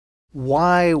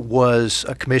Why was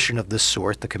a commission of this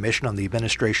sort, the Commission on the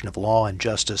Administration of Law and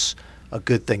Justice, a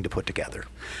good thing to put together?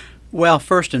 Well,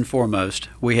 first and foremost,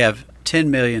 we have 10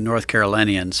 million North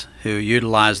Carolinians who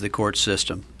utilize the court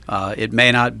system. It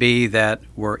may not be that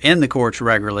we're in the courts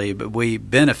regularly, but we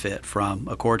benefit from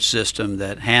a court system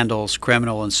that handles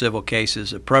criminal and civil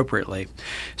cases appropriately.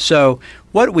 So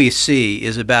what we see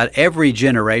is about every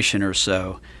generation or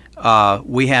so,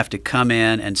 we have to come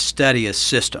in and study a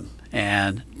system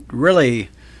and really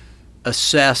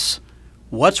assess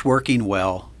what's working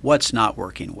well, what's not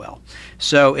working well.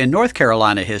 So in North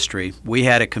Carolina history, we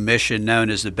had a commission known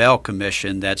as the Bell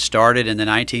Commission that started in the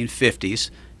 1950s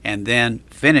and then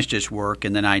finished its work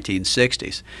in the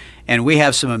 1960s. And we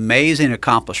have some amazing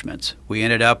accomplishments. We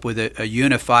ended up with a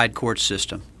unified court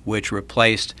system, which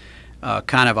replaced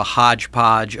kind of a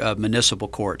hodgepodge of municipal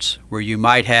courts, where you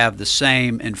might have the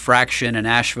same infraction in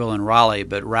Asheville and Raleigh,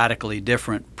 but radically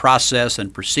different process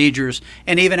and procedures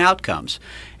and even outcomes.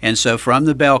 And so from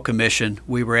the Bell Commission,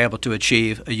 we were able to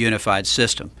achieve a unified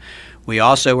system. We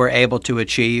also were able to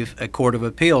achieve a Court of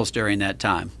Appeals during that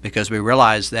time because we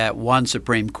realized that one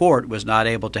Supreme Court was not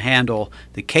able to handle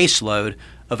the caseload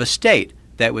of a state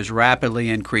that was rapidly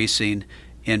increasing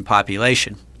in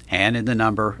population and in the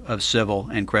number of civil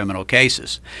and criminal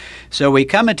cases. So we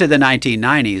come into the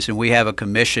 1990s and we have a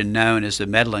commission known as the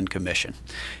Medlin Commission.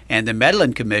 And the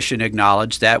Medlin Commission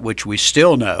acknowledged that which we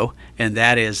still know, and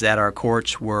that is that our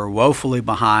courts were woefully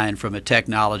behind from a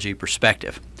technology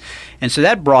perspective. And so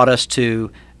that brought us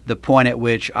to the point at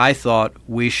which I thought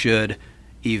we should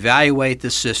evaluate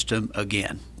the system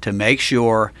again to make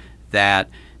sure that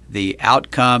the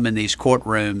outcome in these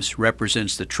courtrooms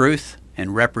represents the truth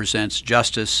and represents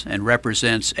justice and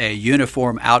represents a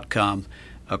uniform outcome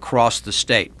across the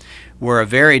state. We're a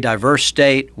very diverse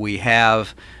state. We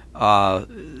have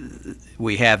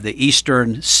the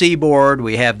eastern seaboard,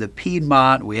 we have the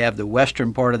Piedmont, we have the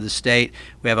western part of the state,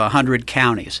 we have 100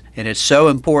 counties. And it's so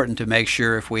important to make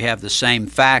sure if we have the same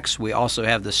facts, we also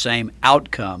have the same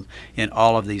outcome in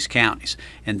all of these counties.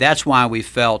 And that's why we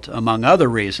felt, among other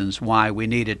reasons, why we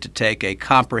needed to take a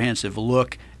comprehensive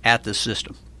look at the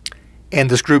system. And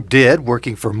this group did,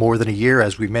 working for more than a year,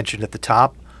 as we mentioned at the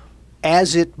top.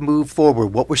 As it moved forward,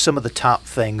 what were some of the top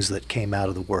things that came out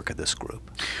of the work of this group?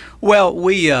 Well,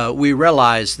 we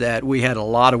realized that we had a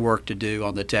lot of work to do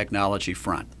on the technology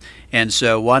front. And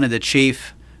so one of the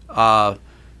chief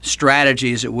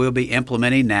strategies that we'll be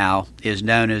implementing now is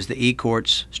known as the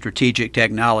eCourts Strategic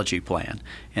Technology Plan.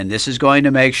 And this is going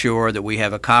to make sure that we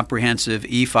have a comprehensive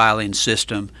e-filing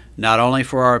system not only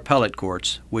for our appellate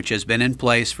courts, which has been in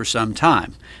place for some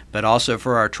time, but also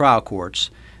for our trial courts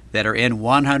that are in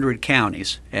 100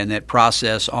 counties and that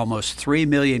process almost 3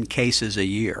 million cases a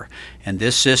year. And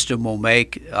this system will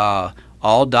make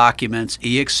all documents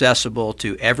e-accessible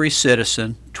to every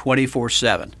citizen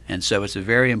 24/7. And so it's a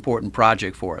very important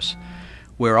project for us.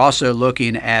 We're also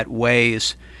looking at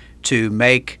ways to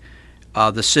make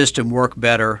the system work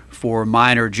better for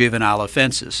minor juvenile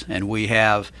offenses. And we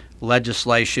have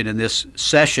legislation in this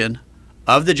session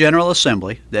of the General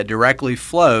Assembly that directly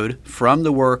flowed from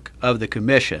the work of the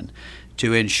Commission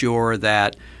to ensure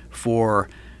that for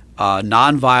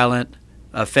nonviolent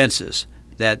offenses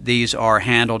that these are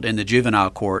handled in the juvenile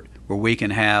court where we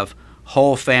can have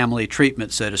whole family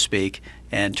treatment, so to speak,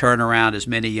 and turn around as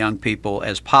many young people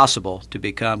as possible to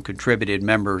become contributed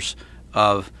members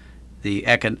of the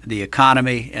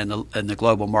economy and the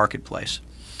global marketplace.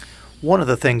 One of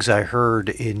the things I heard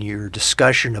in your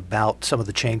discussion about some of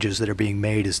the changes that are being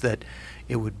made is that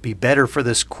it would be better for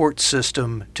this court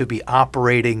system to be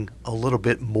operating a little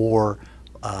bit more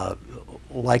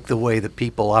like the way that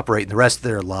people operate in the rest of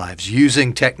their lives,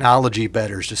 using technology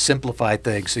better to simplify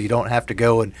things so you don't have to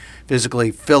go and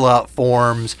physically fill out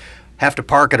forms, have to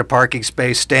park at a parking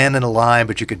space, stand in a line,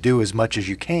 but you could do as much as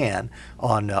you can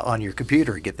on your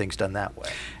computer and get things done that way.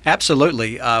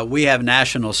 Absolutely. We have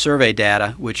national survey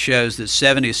data which shows that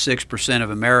 76% of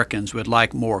Americans would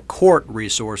like more court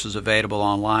resources available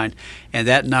online, and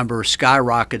that number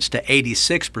skyrockets to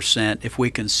 86% if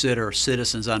we consider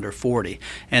citizens under 40.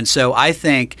 And so I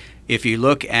think if you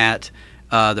look at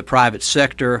the private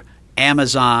sector,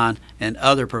 Amazon and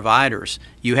other providers,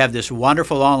 you have this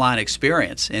wonderful online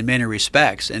experience in many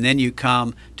respects, and then you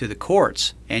come to the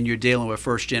courts and you're dealing with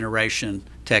first generation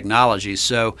technology.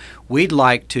 So we'd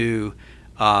like to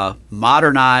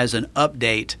modernize and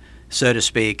update, so to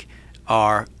speak,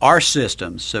 our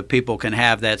systems so people can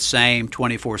have that same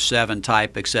 24/7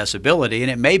 type accessibility. And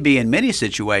it may be in many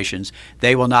situations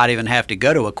they will not even have to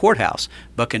go to a courthouse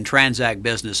but can transact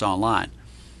business online.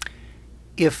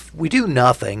 If we do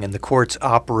nothing and the courts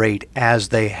operate as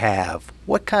they have,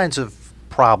 what kinds of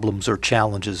problems or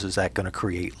challenges is that going to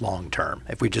create long term?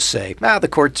 If we just say, the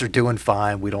courts are doing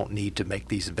fine, we don't need to make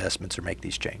these investments or make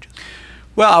these changes.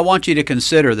 Well, I want you to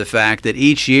consider the fact that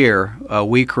each year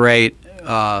we create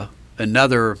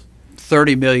another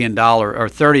 $30 million or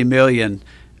 30 million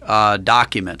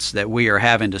documents that we are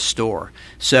having to store.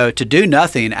 So to do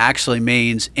nothing actually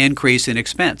means increase in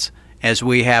expense, as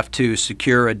we have to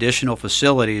secure additional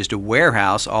facilities to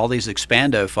warehouse all these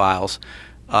expando files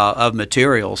of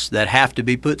materials that have to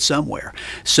be put somewhere.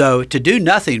 So to do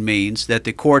nothing means that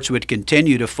the courts would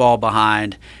continue to fall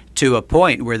behind to a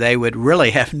point where they would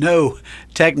really have no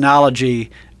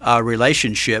technology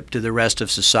relationship to the rest of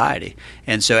society.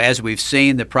 And so as we've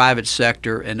seen the private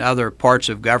sector and other parts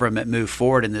of government move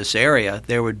forward in this area,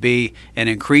 there would be an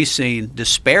increasing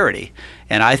disparity.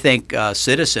 And I think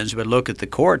citizens would look at the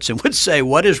courts and would say,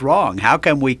 what is wrong? How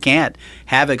come we can't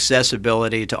have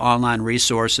accessibility to online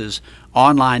resources,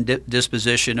 online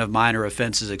disposition of minor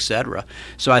offenses, etc.?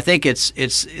 So I think it's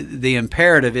the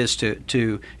imperative is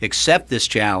to accept this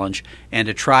challenge and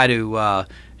to try to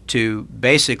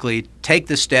basically take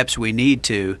the steps we need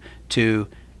to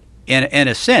in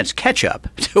a sense catch up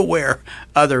to where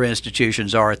other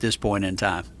institutions are at this point in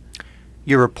time.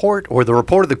 Your report, or the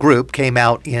report of the group, came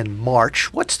out in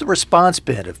March. What's the response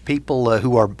been of people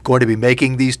who are going to be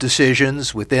making these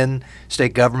decisions within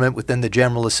state government, within the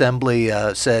General Assembly,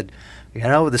 said,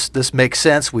 this makes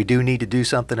sense, we do need to do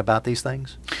something about these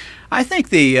things? I think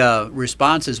the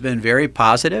response has been very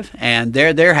positive, and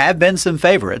there have been some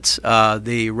favorites.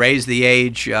 The Raise the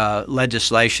Age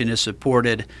legislation is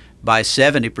supported by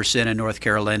 70% of North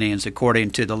Carolinians, according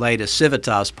to the latest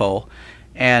Civitas poll.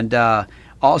 And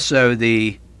also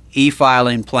the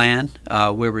e-filing plan,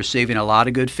 we're receiving a lot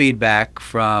of good feedback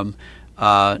from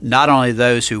not only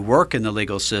those who work in the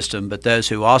legal system, but those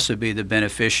who also be the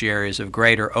beneficiaries of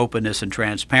greater openness and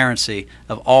transparency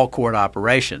of all court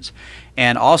operations.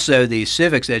 And also the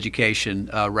civics education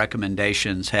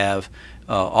recommendations have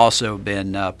also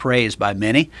been praised by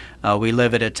many. We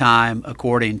live at a time,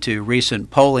 according to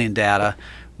recent polling data,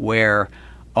 where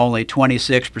only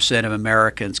 26% of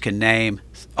Americans can name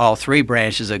all three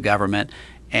branches of government,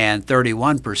 and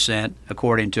 31%,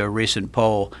 according to a recent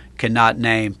poll, cannot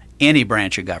name any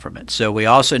branch of government. So we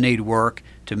also need work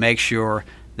to make sure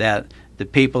that the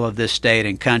people of this state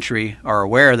and country are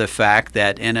aware of the fact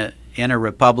that in a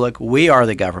republic, we are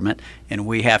the government, and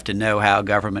we have to know how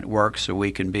government works so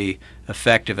we can be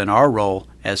effective in our role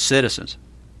as citizens.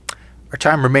 Our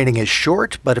time remaining is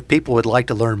short, but if people would like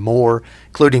to learn more,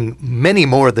 including many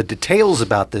more of the details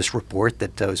about this report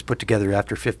that was put together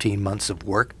after 15 months of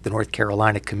work, the North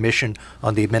Carolina Commission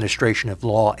on the Administration of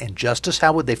Law and Justice,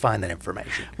 how would they find that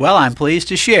information? Well, I'm pleased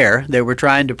to share that we're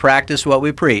trying to practice what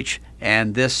we preach,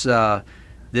 and this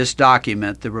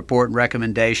document, the report and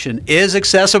recommendation, is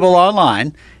accessible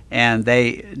online, and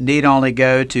they need only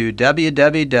go to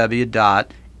www.nccalj.org.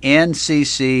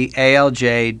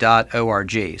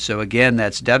 So again,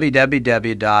 that's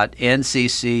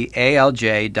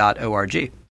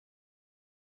www.nccalj.org.